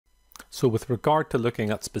So with regard to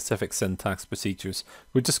looking at specific syntax procedures,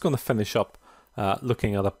 we're just going to finish up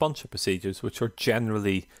looking at a bunch of procedures which are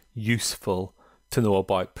generally useful to know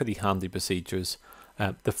about, pretty handy procedures.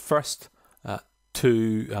 The first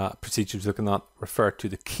two procedures we're looking at refer to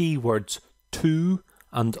the keywords to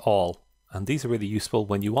and all. And these are really useful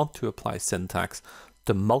when you want to apply syntax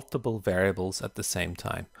to multiple variables at the same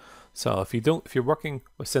time. So if you're working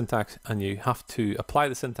with syntax and you have to apply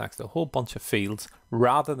the syntax to a whole bunch of fields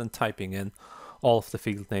rather than typing in all of the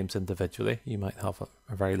field names individually, you might have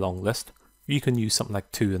a very long list. You can use something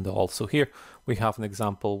like to and all. So here we have an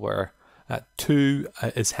example where to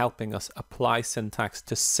is helping us apply syntax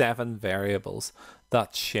to 7 variables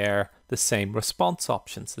that share the same response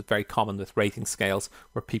options. It's very common with rating scales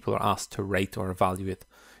where people are asked to rate or evaluate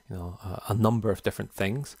a number of different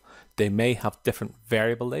things. They may have different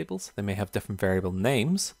variable labels, they may have different variable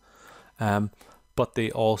names, but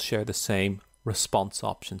they all share the same response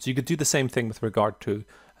options. You could do the same thing with regard to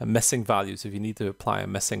missing values. If you need to apply a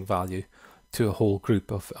missing value to a whole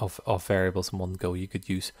group of variables in one go, you could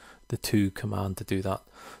use the to command to do that.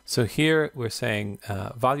 So here we're saying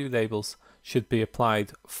value labels should be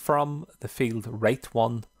applied from the field rate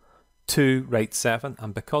 1 to rate 7,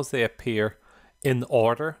 and because they appear in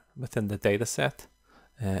order within the data set,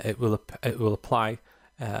 it will apply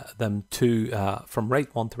them to from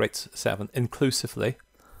rate 1 to rate 7 inclusively.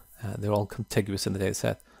 They're all contiguous in the data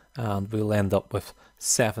set, and we'll end up with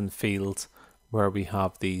 7 fields where we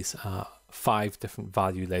have these 5 different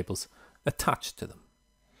value labels attached to them.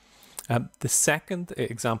 The second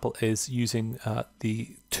example is using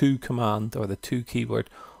the to command or the to keyword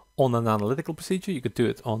on an analytical procedure. You could do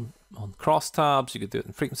it on crosstabs, you could do it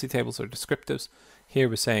in frequency tables or descriptives. Here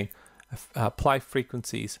we're saying apply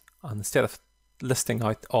frequencies, and instead of listing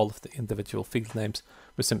out all of the individual field names,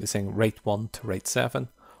 we're simply saying rate 1 to rate 7.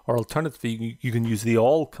 Or alternatively, you can use the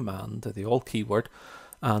all command, the all keyword,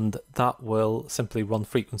 and that will simply run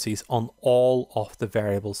frequencies on all of the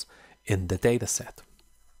variables in the data set.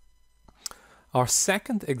 Our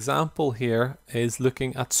second example here is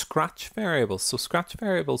looking at scratch variables. So scratch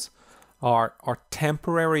variables are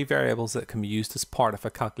temporary variables that can be used as part of a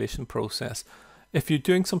calculation process. If you're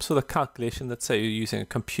doing some sort of calculation, let's say you're using a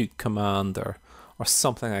compute command or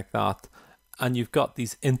something like that, and you've got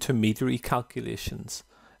these intermediary calculations,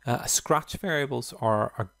 scratch variables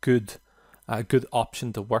are a good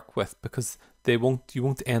option to work with, because you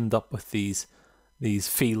won't end up with these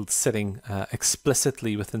fields sitting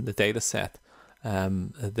explicitly within the data set.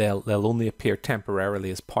 They'll only appear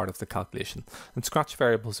temporarily as part of the calculation. And scratch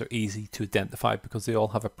variables are easy to identify because they all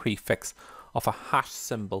have a prefix of a hash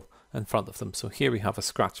symbol in front of them. So here we have a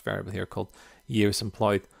scratch variable here called years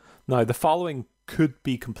employed. Now the following could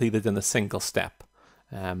be completed in a single step.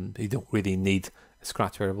 You don't really need a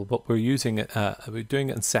scratch variable, but we're using it. We're doing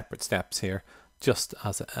it in separate steps here, just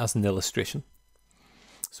as an illustration.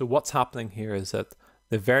 So what's happening here is that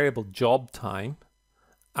the variable job time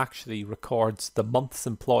actually records the months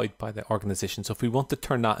employed by the organization. So if we want to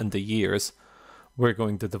turn that into years, we're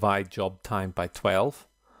going to divide job time by 12,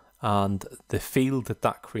 and the field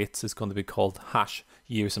that creates is going to be called hash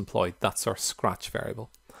years employed. That's our scratch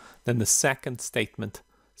variable. Then the second statement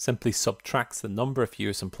simply subtracts the number of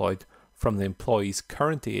years employed from the employee's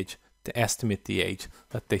current age to estimate the age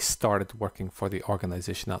that they started working for the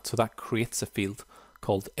organization at. So that creates a field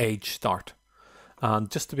called age start.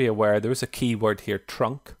 And just to be aware, there is a keyword here,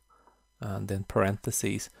 trunc, and in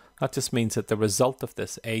parentheses. That just means that the result of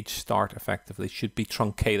this age start effectively should be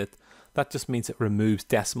truncated. That just means it removes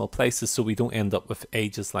decimal places, so we don't end up with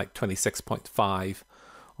ages like 26.5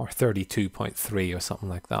 or 32.3 or something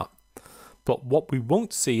like that. But what we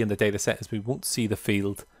won't see in the data set is we won't see the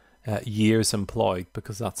field years employed,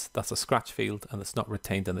 because that's a scratch field and it's not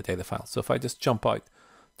retained in the data file. So if I just jump out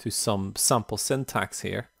to some sample syntax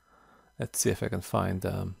here, let's see if I can find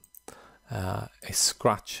a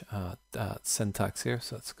scratch syntax here.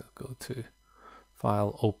 So let's go to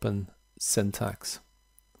File, Open, Syntax,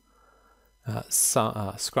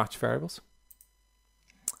 Scratch Variables.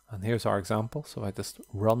 And here's our example. So I just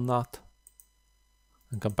run that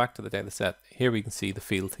and come back to the data set. Here we can see the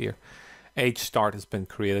field here. Age start has been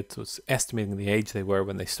created, so it's estimating the age they were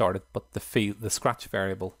when they started, but the scratch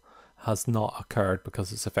variable has not occurred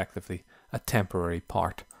because it's effectively a temporary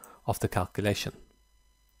part of the calculation.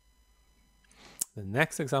 The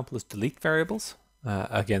next example is delete variables.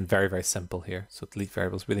 Again, very, very simple here. So delete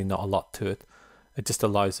variables, really not a lot to it. It just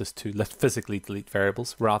allows us to physically delete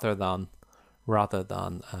variables rather than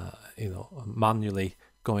manually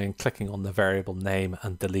going and clicking on the variable name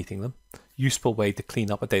and deleting them. Useful way to clean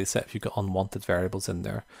up a data set if you've got unwanted variables in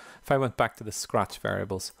there. If I went back to the scratch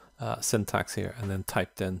variables syntax here and then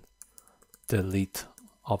typed in delete,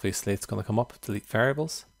 obviously it's going to come up, delete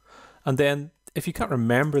variables. And then if you can't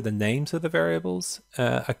remember the names of the variables,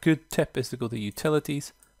 a good tip is to go to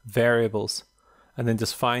Utilities, Variables, and then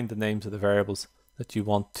just find the names of the variables that you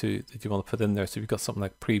want to put in there. So if you've got something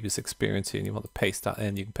like previous experience here and you want to paste that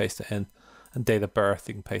in, you can paste it in, and date of birth,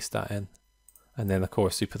 you can paste that in, and then of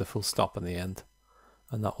course you put a full stop in the end,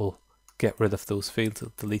 and that will get rid of those fields.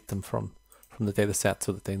 It'll delete them from the data set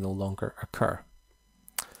so that they no longer occur.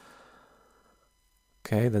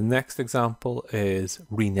 Okay, the next example is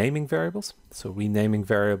renaming variables. So renaming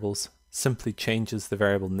variables simply changes the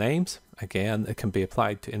variable names. Again, it can be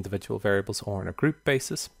applied to individual variables or on a group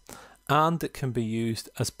basis, and it can be used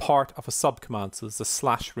as part of a subcommand. So there's a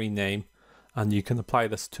 /rename, and you can apply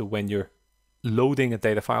this to when you're loading a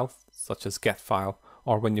data file, such as get file,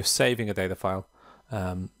 or when you're saving a data file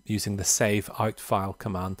using the save out file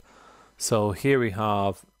command. So here we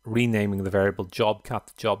have renaming the variable jobcat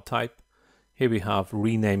to job type. Here we have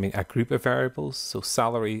renaming a group of variables. So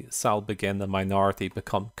salary, sal begin, and minority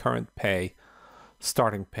become current pay,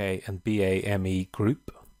 starting pay, and BAME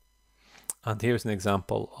group. And here's an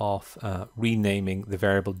example of renaming the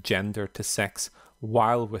variable gender to sex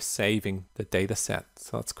while we're saving the data set.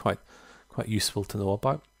 So that's quite useful to know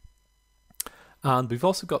about. And we've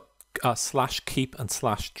also got /keep and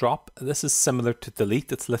 /drop. This is similar to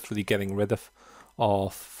delete. It's literally getting rid of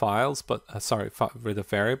files, but rid of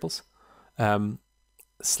variables.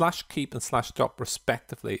 /keep and /drop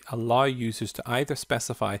respectively allow users to either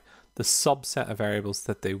specify the subset of variables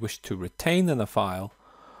that they wish to retain in a file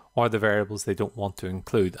or the variables they don't want to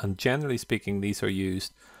include. And generally speaking, these are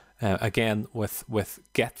used again with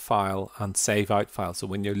get file and save out file. So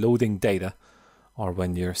when you're loading data or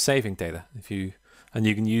when you're saving data, and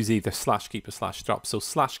you can use either /keep or /drop. So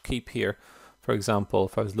 /keep here, for example,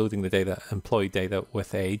 if I was loading the data, employee data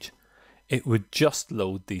with age, it would just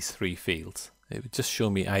load these three fields. It would just show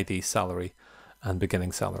me ID, salary, and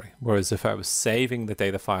beginning salary. Whereas if I was saving the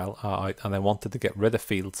data file out and I wanted to get rid of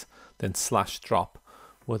fields, then /drop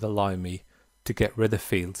would allow me to get rid of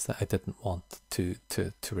fields that I didn't want to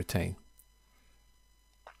retain.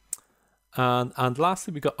 And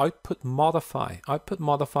lastly, we got output modify. Output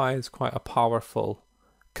modify is quite a powerful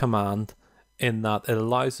command in that it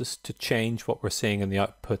allows us to change what we're seeing in the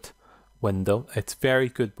output window. It's very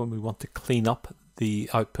good when we want to clean up the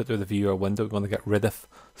output or the viewer window. We want to get rid of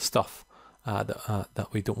stuff that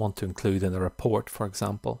we don't want to include in a report, for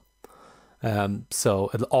example.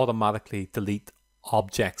 So it'll automatically delete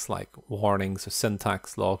objects like warnings or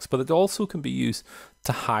syntax logs, but it also can be used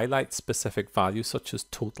to highlight specific values such as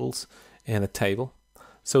totals in a table.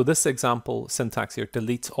 So this example syntax here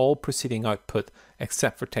deletes all preceding output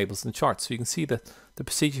except for tables and charts. So you can see that the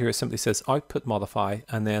procedure here simply says output modify,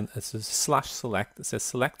 and then it says /select. It says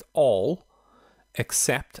select all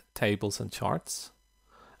except tables and charts,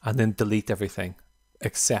 and then delete everything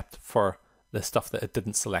except for the stuff that it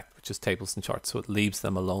didn't select, which is tables and charts. So it leaves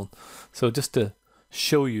them alone. So just to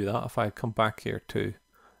show you that, if I come back here to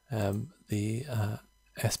the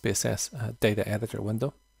SPSS data editor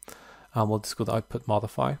window, and we'll just go to output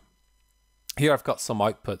modify. Here I've got some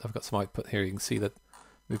output. I've got some output here. You can see that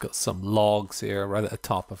we've got some logs here right at the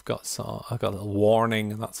top. I've got a little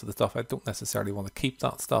warning and that sort of stuff. I don't necessarily want to keep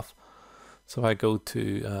that stuff. So if I go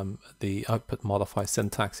to the output modify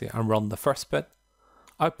syntax here and run the first bit,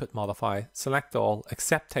 output modify, select all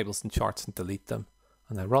except tables and charts and delete them,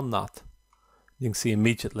 and I run that, you can see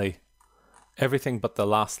immediately everything but the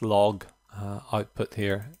last log output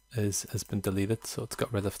here has been deleted. So it's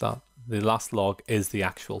got rid of that. The last log is the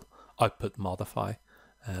actual output modify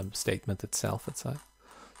statement itself. So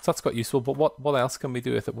that's quite useful. But what else can we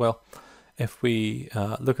do with it? Well, if we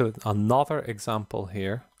look at another example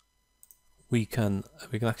here, we can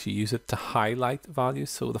actually use it to highlight values.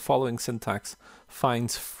 So the following syntax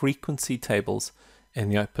finds frequency tables in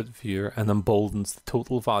the output viewer and emboldens the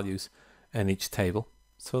total values in each table.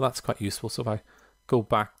 So that's quite useful. So if I go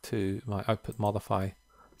back to my output modify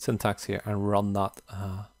syntax here and run that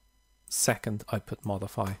second output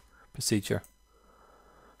modify procedure,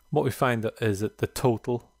 what we find is that the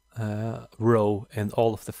total row in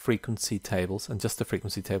all of the frequency tables, and just the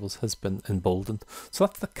frequency tables, has been emboldened. So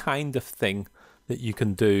that's the kind of thing that you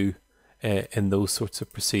can do in those sorts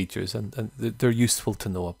of procedures, and they're useful to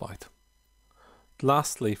know about.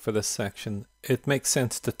 Lastly, for this section, it makes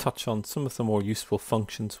sense to touch on some of the more useful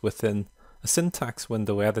functions within a syntax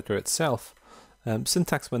window editor itself.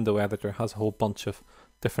 Syntax window editor has a whole bunch of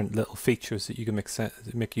different little features that you can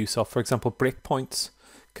make use of. For example, breakpoints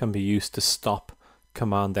can be used to stop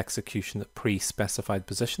command execution at pre-specified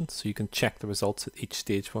positions, so you can check the results at each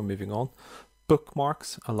stage while moving on.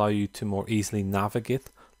 Bookmarks allow you to more easily navigate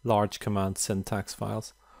large command syntax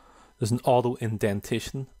files. There's an auto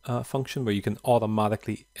indentation function where you can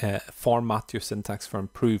automatically format your syntax for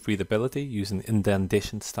improved readability using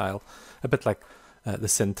indentation style, a bit like the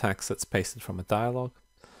syntax that's pasted from a dialog.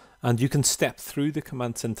 And you can step through the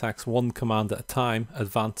command syntax one command at a time,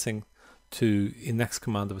 advancing to the next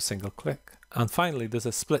command with a single click. And finally, there's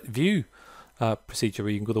a split view procedure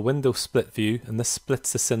where you can go to Windows Split View, and this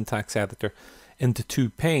splits the syntax editor into two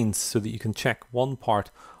panes so that you can check one part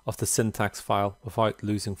of the syntax file without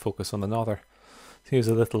losing focus on another. So here's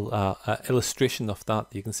a little illustration of that.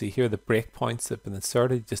 You can see here the breakpoints that have been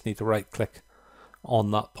inserted. You just need to right click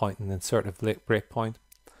on that point and insert a breakpoint.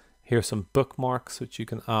 Here's some bookmarks which you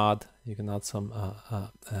can add. You can add some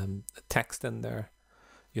text in there.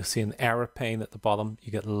 You'll see an error pane at the bottom.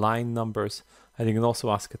 You get line numbers, and you can also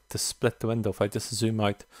ask it to split the window. If I just zoom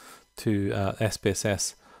out to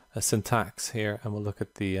SPSS syntax here, and we'll look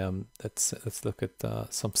at the let's look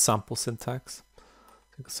at some sample syntax.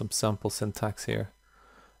 Some sample syntax here.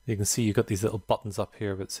 You can see you've got these little buttons up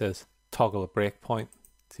here that says toggle a breakpoint.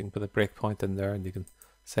 So you can put a breakpoint in there, and you can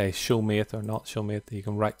say show me it or not show me it. You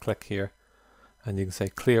can right click here, and you can say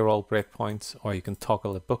clear all breakpoints, or you can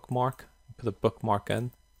toggle a bookmark. Put a bookmark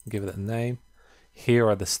in. Give it a name. Here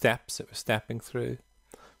are the steps that we're stepping through.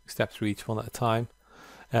 We step through each one at a time.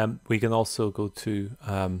 We can also go to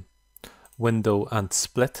window and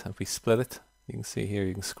split. If we split it, you can see here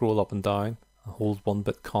you can scroll up and down and hold one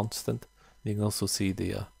bit constant. You can also see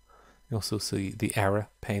the error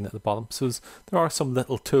pane at the bottom. So there are some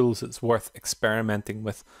little tools that's worth experimenting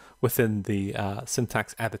with within the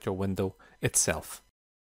syntax editor window itself.